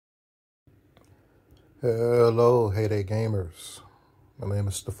Hello, Heyday Gamers. My name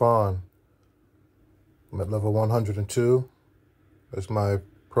is Stefan. I'm at level 102. As my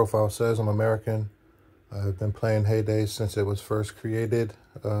profile says, I'm American. I've been playing Heyday since it was first created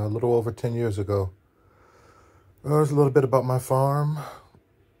a little over 10 years ago. There's a little bit about my farm.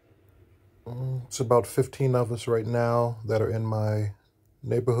 It's about 15 of us right now that are in my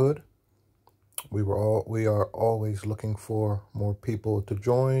neighborhood. We are always looking for more people to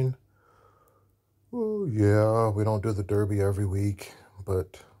join. Oh, yeah, we don't do the derby every week,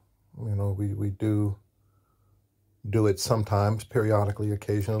 but we do it sometimes, periodically,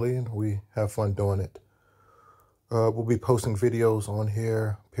 occasionally, and we have fun doing it. We'll be posting videos on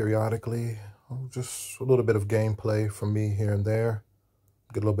here periodically, just a little bit of gameplay from me here and there.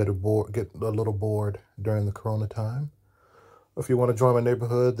 Get a little bored during the Corona time. If you want to join my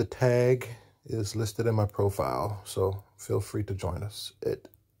neighborhood, the tag is listed in my profile, so feel free to join us at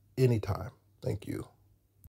any time. Thank you.